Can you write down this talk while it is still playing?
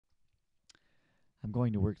I'm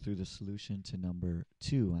going to work through the solution to number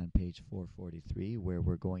 2 on page 443, where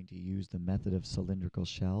we're going to use the method of cylindrical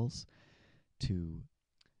shells to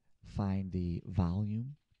find the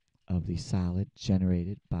volume of the solid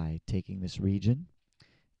generated by taking this region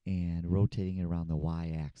and rotating it around the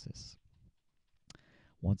y-axis.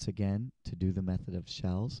 Once again, to do the method of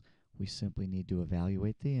shells, we simply need to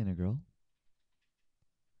evaluate the integral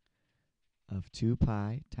of 2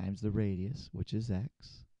 pi times the radius, which is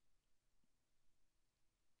x,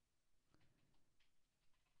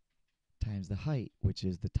 times the height, which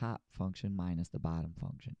is the top function minus the bottom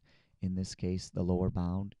function. In this case, the lower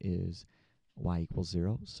bound is y equals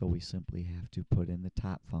 0, so we simply have to put in the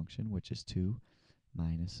top function, which is 2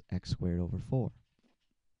 minus x squared over 4.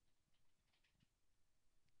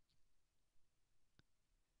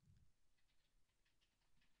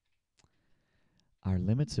 Our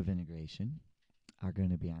limits of integration are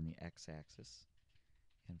going to be on the x-axis.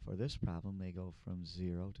 And for this problem, they go from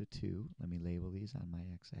 0 to 2. Let me label these on my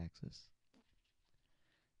x-axis.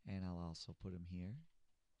 And I'll also put them here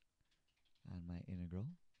on my integral.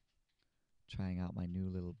 Trying out my new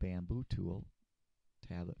little bamboo tool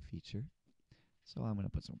tablet feature. So I'm going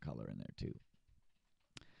to put some color in there too.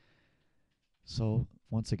 So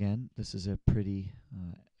once again, this is a pretty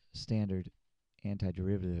standard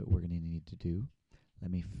antiderivative that we're going to need to do. Let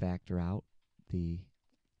me factor out the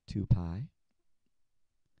 2 pi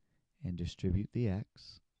and distribute the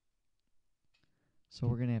x. So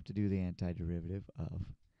we're going to have to do the antiderivative of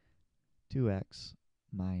 2x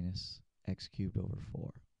minus x cubed over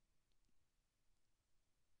 4.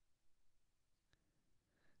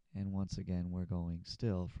 And once again, we're going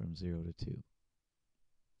still from 0 to 2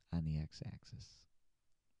 on the x-axis.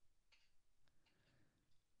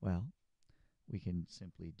 Well, we can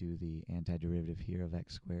simply do the antiderivative here of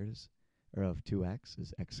x squared, or of 2x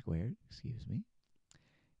is x squared, excuse me.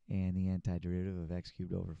 And the antiderivative of x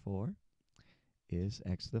cubed over 4 is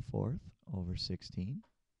x to the 4th over 16.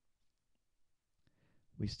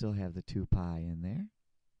 We still have the 2 pi in there.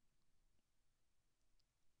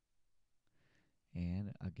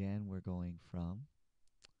 And again, we're going from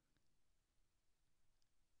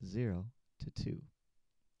 0 to 2.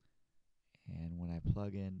 And when I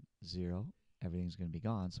plug in 0, everything's going to be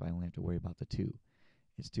gone, so I only have to worry about the 2.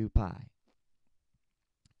 It's 2 pi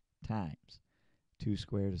times 2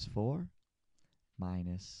 squared is 4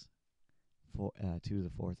 minus 2 to the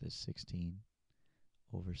 4th is 16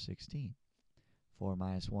 over 16. 4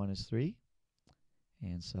 minus 1 is 3,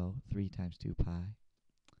 and so 3 times 2 pi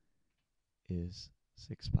is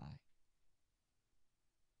 6 pi.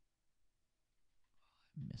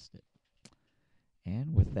 I missed it.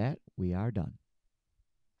 And with that, we are done.